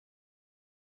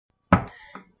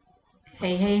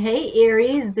Hey, hey, hey,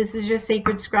 Aries. This is your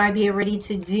Sacred Scribe here, ready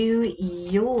to do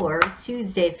your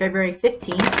Tuesday, February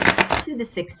 15th to the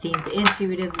 16th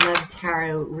Intuitive Love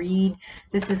Tarot read.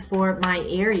 This is for my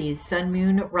Aries, Sun,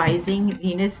 Moon, Rising,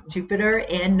 Venus, Jupiter,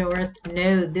 and North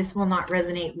Node. This will not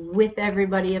resonate with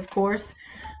everybody, of course,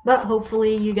 but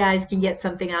hopefully you guys can get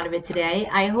something out of it today.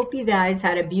 I hope you guys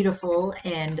had a beautiful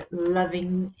and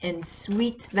loving and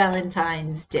sweet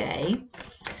Valentine's Day.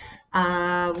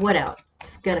 What else?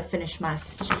 Gotta finish my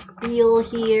spiel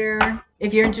here.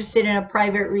 If you're interested in a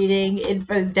private reading,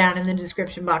 info's down in the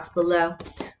description box below.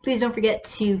 Please don't forget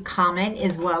to comment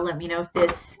as well. Let me know if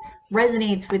this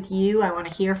resonates with you. I want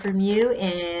to hear from you,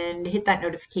 and hit that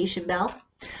notification bell.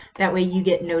 That way you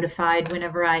get notified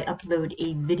whenever I upload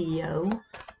a video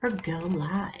or go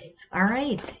live. All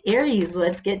right, Aries,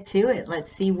 let's get to it.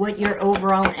 Let's see what your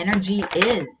overall energy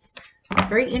is.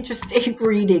 Very interesting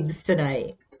readings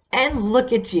tonight. And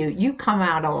look at you. You come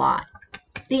out a lot.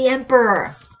 The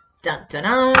Emperor. Dun, dun,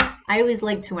 dun. I always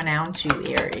like to announce you,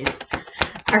 Aries.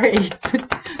 All right.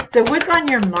 So what's on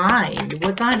your mind?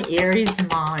 What's on Aries'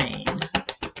 mind?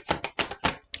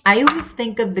 I always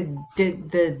think of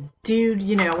the dude,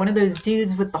 you know, one of those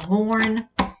dudes with the horn.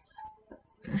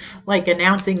 Like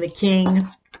announcing the king.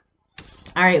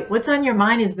 All right. What's on your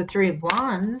mind is the Three of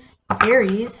Wands.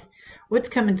 Aries. What's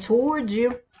coming towards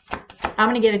you? I'm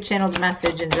going to get a channeled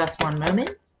message in just one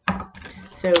moment.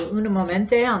 So, una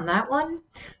momente on that one.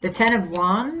 The Ten of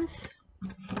Wands.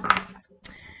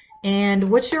 And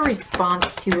what's your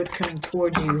response to what's coming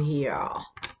towards you here?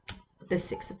 The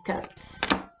Six of Cups.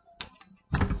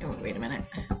 Oh, wait a minute.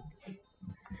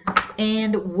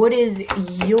 And what is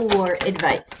your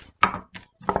advice?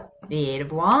 The Eight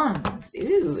of Wands.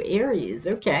 Ooh, Aries.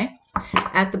 Okay.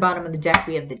 At the bottom of the deck,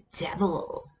 we have the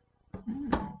Devil.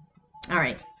 All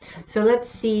right, so let's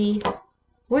see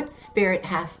what Spirit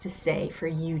has to say for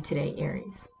you today,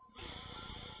 Aries.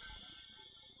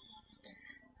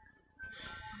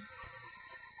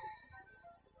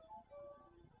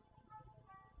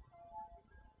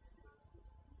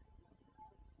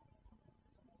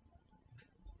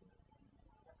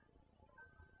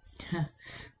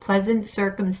 Pleasant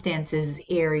circumstances,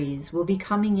 Aries, will be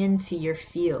coming into your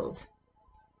field.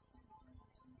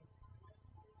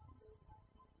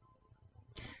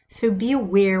 So be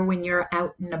aware when you're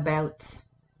out and about.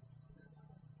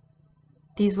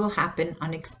 These will happen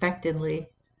unexpectedly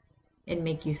and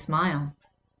make you smile.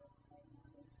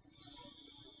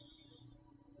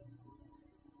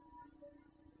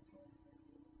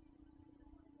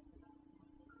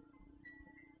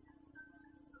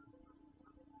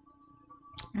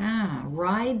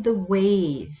 Ride the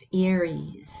wave,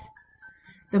 Aries.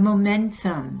 The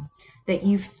momentum that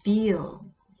you feel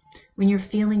when you're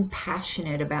feeling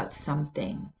passionate about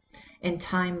something and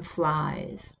time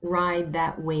flies. Ride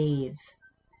that wave.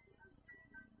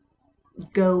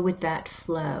 Go with that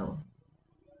flow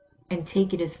and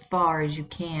take it as far as you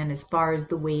can, as far as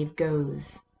the wave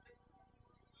goes.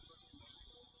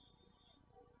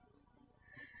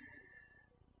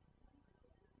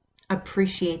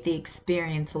 Appreciate the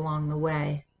experience along the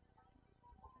way.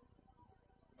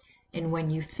 And when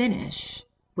you finish,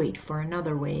 wait for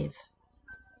another wave.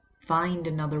 Find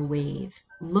another wave.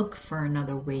 Look for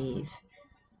another wave.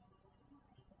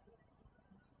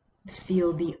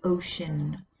 Feel the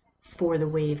ocean for the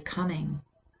wave coming.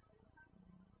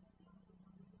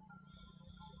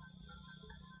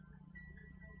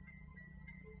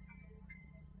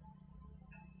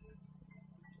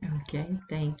 Okay,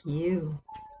 thank you.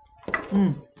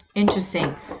 Interesting.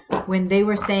 When they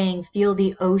were saying feel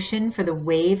the ocean for the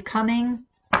wave coming,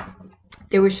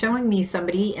 they were showing me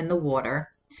somebody in the water,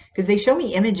 because they show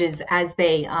me images as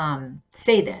they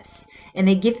say this, and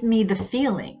they give me the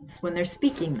feelings when they're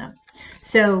speaking them.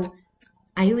 So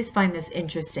I always find this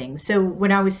interesting. So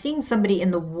when I was seeing somebody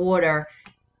in the water,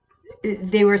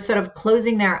 they were sort of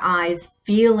closing their eyes,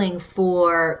 feeling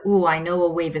for, ooh, I know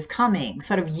a wave is coming,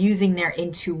 sort of using their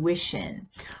intuition,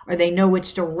 or they know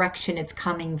which direction it's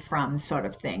coming from, sort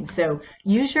of thing. So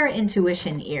use your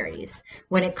intuition, Aries,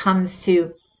 when it comes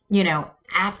to, you know,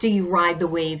 after you ride the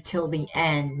wave till the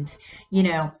end, you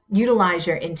know, utilize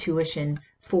your intuition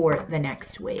for the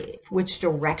next wave. Which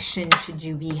direction should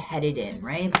you be headed in,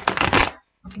 right?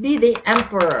 Be the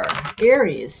Emperor,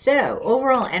 Aries. So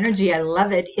overall energy, I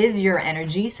love it, is your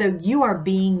energy. So you are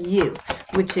being you,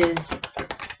 which is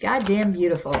goddamn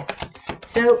beautiful.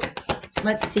 So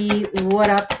let's see what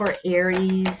up for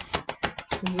Aries.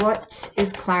 What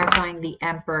is clarifying the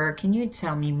Emperor? Can you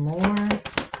tell me more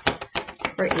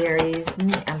for Aries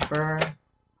and the Emperor?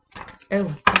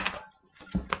 Oh,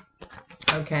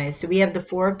 okay. So we have the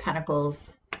Four of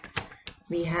Pentacles.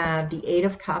 we have the Eight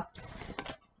of Cups,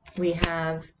 we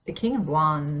have the King of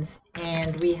Wands,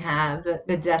 and we have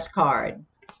the Death card.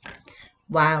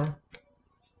 Wow.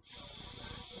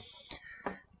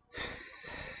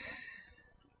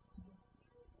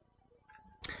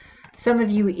 Some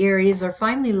of you Aries are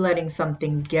finally letting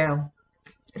something go.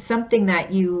 Something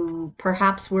that you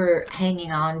perhaps were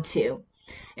hanging on to.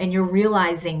 And you're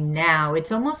realizing now,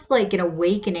 it's almost like an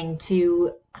awakening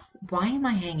to, why am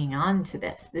I hanging on to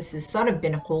this? This has sort of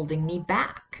been holding me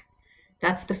back.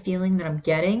 That's the feeling that I'm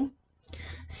getting.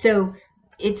 So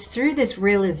it's through this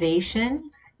realization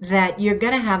that you're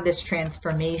going to have this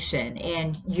transformation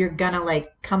and you're going to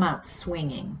like come out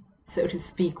swinging, so to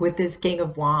speak, with this King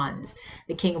of Wands.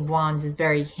 The King of Wands is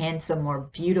very handsome or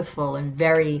beautiful and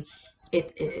very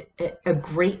a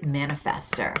great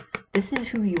manifester. This is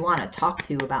who you want to talk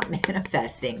to about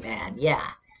manifesting, man. Yeah,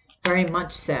 very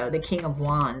much so. The King of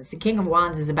Wands. The King of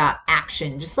Wands is about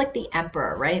action, just like the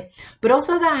Emperor, right? But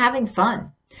also about having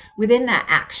fun within that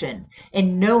action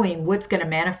and knowing what's going to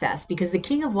manifest, because the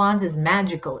King of Wands is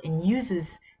magical and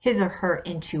uses his or her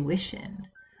intuition,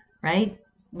 right?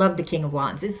 Love the King of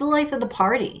Wands. It's the life of the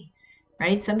party,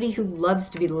 right? Somebody who loves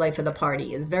to be the life of the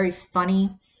party is very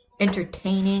funny,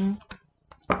 entertaining,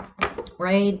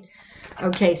 right?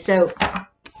 Okay, so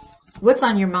what's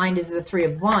on your mind is the Three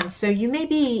of Wands. So you may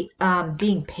be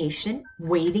being patient,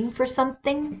 waiting for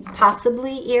something,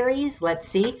 possibly Aries. Let's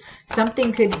see.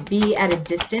 Something could be at a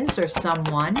distance or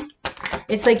someone.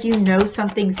 It's like you know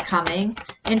something's coming.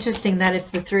 Interesting that it's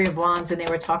the Three of Wands and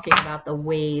they were talking about the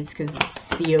waves because it's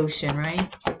the ocean,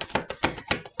 right?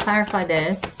 Clarify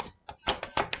this.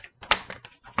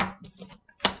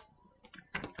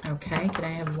 Okay, can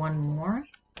I have one more?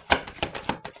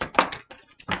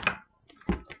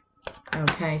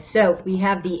 Okay, so we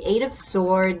have the Eight of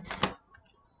Swords,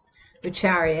 the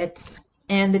Chariot,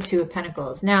 and the Two of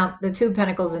Pentacles. Now, the Two of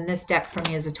Pentacles in this deck for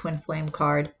me is a twin flame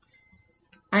card.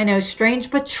 I know,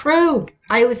 strange but true.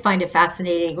 I always find it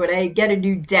fascinating when I get a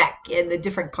new deck and the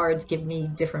different cards give me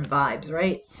different vibes,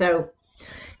 right? So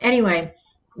anyway,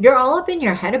 you're all up in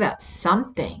your head about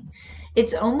something.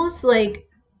 It's almost like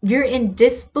you're in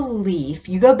disbelief.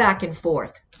 You go back and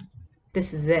forth.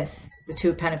 This is the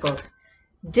Two of Pentacles.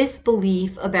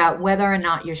 Disbelief about whether or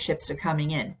not your ships are coming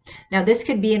in. Now, this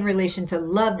could be in relation to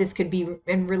love. This could be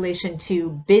in relation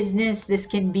to business. This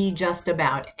can be just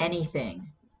about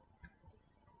anything.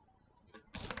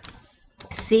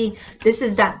 See, this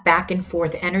is that back and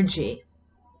forth energy.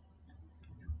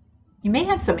 You may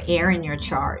have some air in your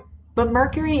chart, but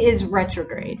Mercury is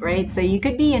retrograde, right? So you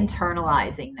could be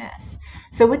internalizing this.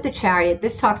 So with the Chariot,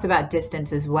 this talks about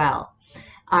distance as well.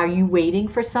 Are you waiting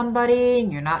for somebody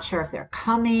and you're not sure if they're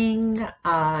coming?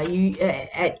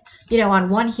 You know, on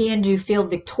one hand, you feel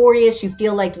victorious. You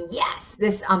feel like, yes,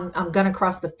 I'm going to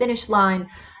cross the finish line.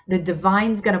 The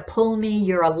divine's going to pull me.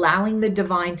 You're allowing the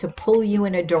divine to pull you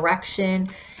in a direction.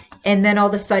 And then all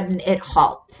of a sudden it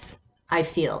halts, I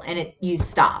feel, and you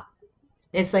stop.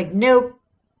 It's like, nope,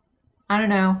 I don't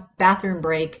know, bathroom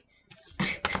break.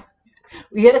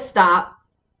 We got to stop.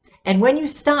 And when you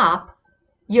stop,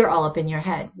 you're all up in your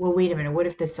head. Well, wait a minute. What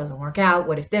if this doesn't work out?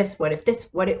 What if this? What if this?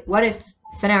 What if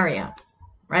scenario,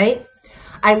 right?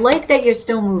 I like that you're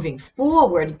still moving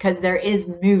forward because there is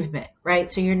movement,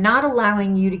 right? So you're not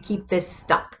allowing you to keep this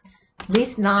stuck, at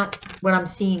least not what I'm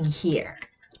seeing here,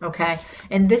 okay?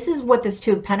 And this is what this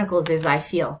Two of Pentacles is, I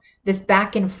feel, this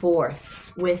back and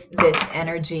forth with this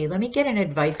energy. Let me get an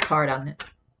advice card on this.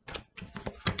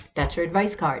 That's your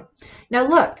advice card. Now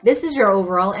look, this is your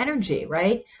overall energy,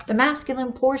 right? The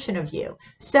masculine portion of you.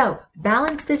 So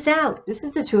balance this out. This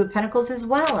is the Two of Pentacles as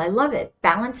well. I love it.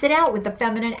 Balance it out with the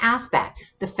feminine aspect.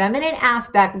 The feminine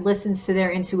aspect listens to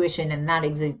their intuition, and that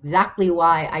is exactly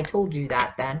why I told you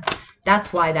that then.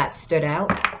 That's why that stood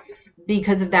out,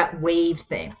 because of that wave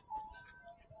thing.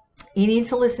 You need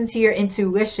to listen to your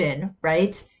intuition,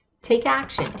 right? Take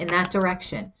action in that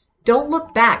direction. Don't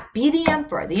look back. Be the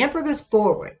Emperor. The Emperor goes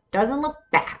forward. Doesn't look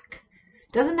back.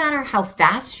 Doesn't matter how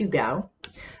fast you go.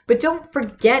 But don't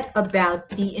forget about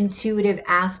the intuitive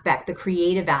aspect, the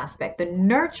creative aspect, the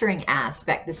nurturing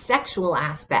aspect, the sexual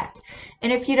aspect.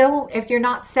 And if you're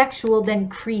not sexual, then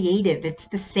creative. It's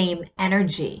the same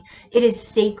energy. It is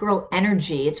sacral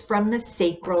energy. It's from the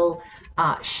sacral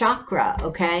chakra,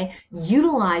 okay?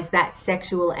 Utilize that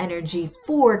sexual energy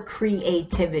for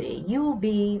creativity. You will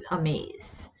be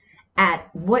amazed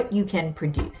at what you can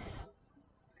produce,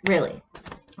 really,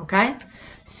 okay?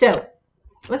 So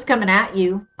what's coming at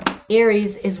you,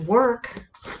 Aries, is work.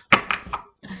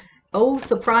 Oh,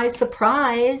 surprise,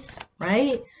 surprise,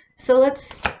 right? So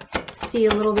let's see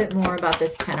a little bit more about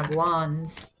this Ten of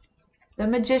Wands. The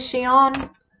Magician.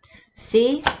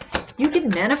 See? You can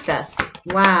manifest.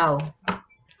 Wow.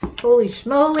 Holy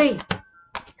schmoly.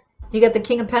 You got the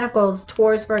King of Pentacles,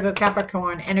 Taurus, Virgo,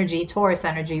 Capricorn energy, Taurus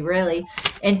energy, really,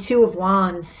 and Two of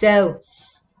Wands. So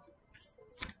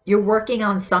you're working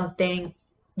on something.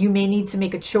 You may need to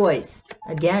make a choice.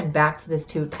 Again, back to this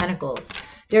Two of Pentacles.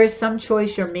 There is some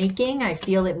choice you're making. I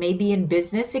feel it may be in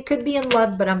business. It could be in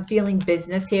love, but I'm feeling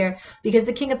business here because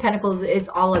the King of Pentacles is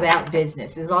all about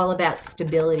business, is all about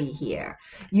stability here.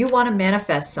 You want to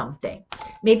manifest something.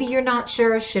 Maybe you're not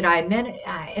sure, should I,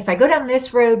 if I go down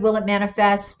this road, will it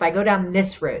manifest? If I go down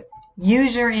this road,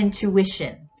 use your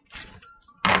intuition.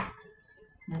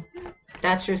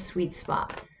 That's your sweet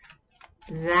spot.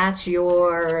 That's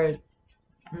your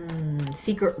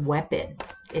secret weapon,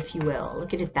 if you will.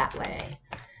 Look at it that way.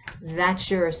 That's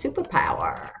your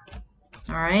superpower.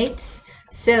 All right.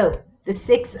 So the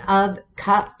Six of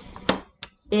Cups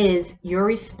is your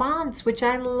response, which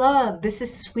I love. This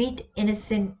is sweet,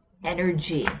 innocent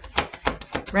energy,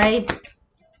 right?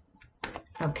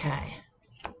 Okay.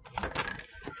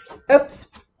 Oops.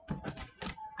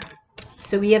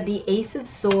 So we have the Ace of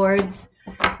Swords.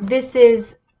 This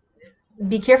is,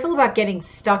 be careful about getting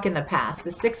stuck in the past.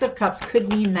 The Six of Cups could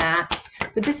mean that.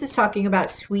 But this is talking about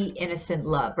sweet, innocent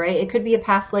love, right? It could be a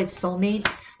past life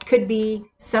soulmate. Could be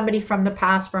somebody from the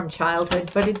past, from childhood,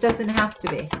 but it doesn't have to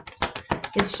be.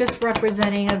 It's just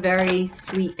representing a very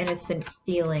sweet, innocent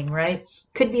feeling, right?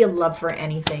 Could be a love for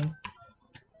anything.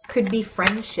 Could be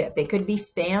friendship. It could be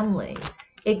family.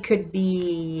 It could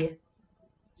be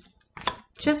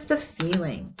just a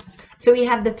feeling. So we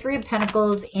have the Three of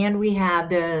Pentacles and we have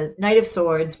the Knight of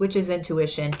Swords, which is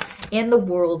intuition, and the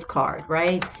World card,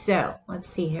 right? So let's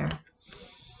see here.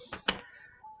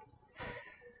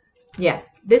 Yeah,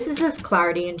 this is this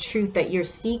clarity and truth that you're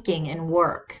seeking in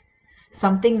work,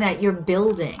 something that you're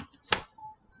building.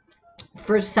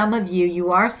 For some of you,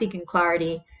 you are seeking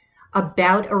clarity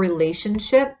about a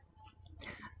relationship,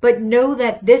 but know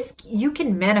that this, you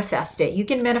can manifest it. You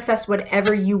can manifest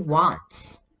whatever you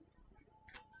want.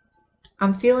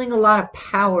 I'm feeling a lot of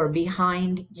power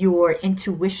behind your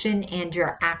intuition and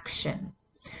your action.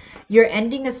 You're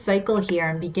ending a cycle here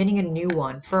and beginning a new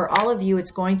one. For all of you,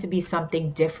 it's going to be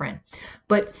something different.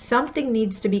 But something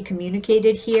needs to be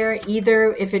communicated here.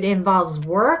 Either if it involves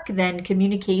work, then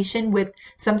communication with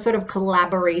some sort of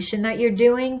collaboration that you're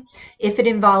doing. If it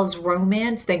involves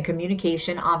romance, then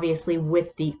communication, obviously,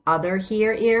 with the other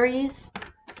here, Aries.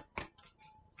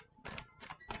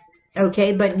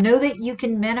 Okay, but know that you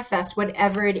can manifest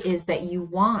whatever it is that you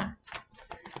want.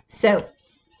 So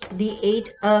the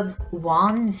Eight of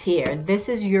Wands here, this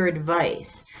is your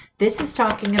advice. This is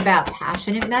talking about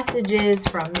passionate messages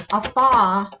from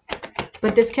afar,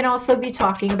 but this can also be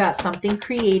talking about something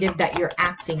creative that you're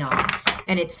acting on.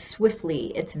 And it's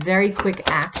swiftly, it's very quick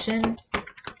action.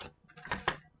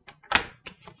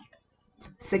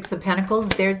 Six of Pentacles,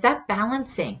 there's that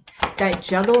balancing, that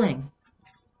juggling.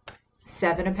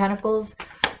 Seven of Pentacles.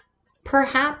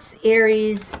 Perhaps,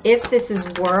 Aries, if this is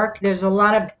work, there's a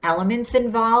lot of elements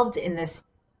involved in this.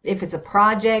 If it's a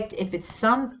project, if it's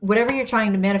whatever you're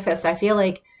trying to manifest, I feel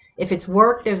like if it's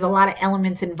work, there's a lot of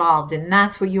elements involved, and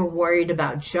that's what you're worried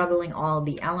about, juggling all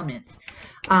the elements.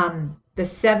 The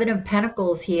Seven of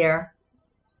Pentacles here.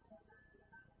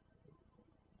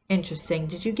 Interesting.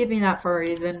 Did you give me that for a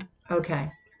reason?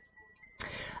 Okay.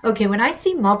 Okay, when I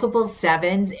see multiple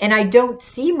sevens, and I don't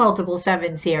see multiple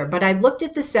sevens here, but I looked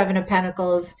at the Seven of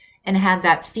Pentacles and had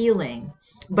that feeling,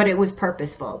 but it was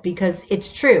purposeful because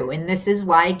it's true. And this is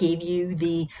why I gave you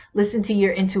the listen to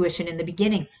your intuition in the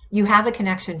beginning. You have a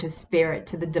connection to spirit,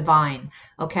 to the divine.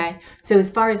 Okay. So as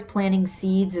far as planting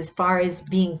seeds, as far as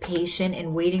being patient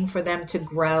and waiting for them to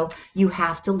grow, you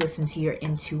have to listen to your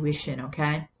intuition.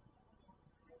 Okay.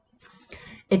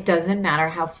 It doesn't matter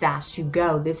how fast you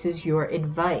go. This is your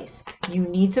advice. You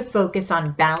need to focus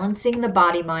on balancing the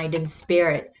body, mind, and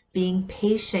spirit, being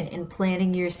patient in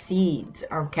planting your seeds,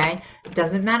 okay? It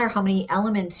doesn't matter how many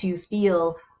elements you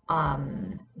feel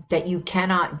that you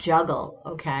cannot juggle,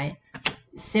 okay?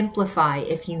 Simplify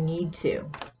if you need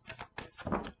to.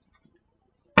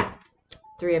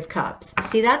 Three of Cups.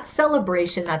 See, that's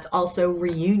celebration. That's also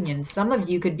reunion. Some of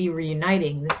you could be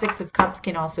reuniting. The Six of Cups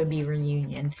can also be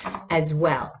reunion as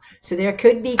well. So there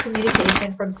could be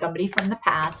communication from somebody from the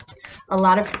past. A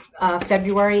lot of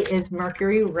February is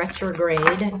Mercury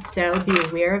retrograde, so be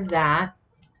aware of that.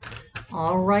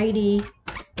 Alrighty.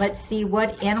 Let's see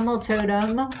what animal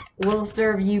totem will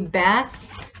serve you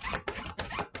best.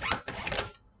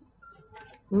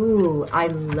 Ooh, I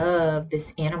love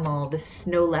this animal, the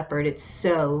snow leopard. It's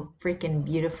so freaking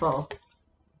beautiful.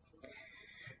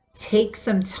 take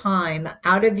some time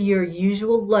out of your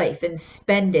usual life and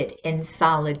spend it in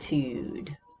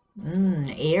solitude.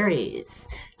 Aries,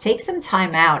 take some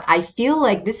time out. I feel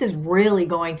like this is really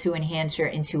going to enhance your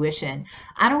intuition.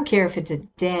 I don't care if it's a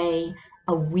day,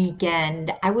 a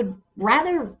weekend. I would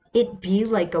rather it be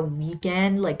like a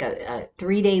weekend, like a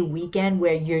 3-day weekend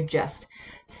where you're just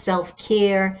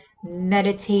self-care,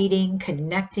 meditating,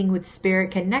 connecting with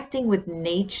spirit, connecting with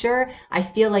nature. I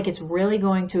feel like it's really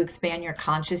going to expand your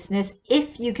consciousness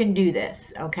if you can do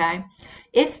this, okay?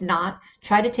 If not,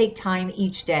 try to take time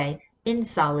each day in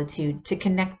solitude to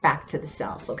connect back to the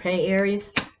self. Okay,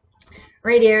 Aries?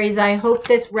 Right, Aries, I hope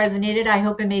this resonated. I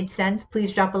hope it made sense.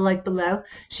 Please drop a like below.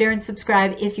 Share and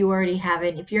subscribe if you already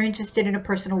haven't. If you're interested in a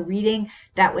personal reading,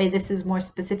 that way this is more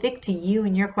specific to you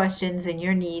and your questions and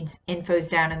your needs. Info's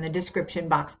down in the description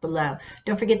box below.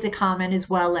 Don't forget to comment as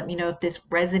well. Let me know if this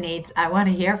resonates. I want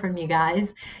to hear from you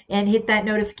guys. And hit that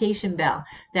notification bell.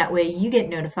 That way you get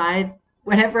notified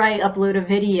whenever I upload a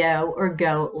video or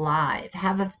go live.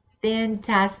 Have a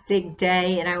fantastic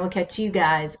day, and I will catch you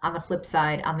guys on the flip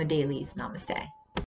side on the dailies. Namaste.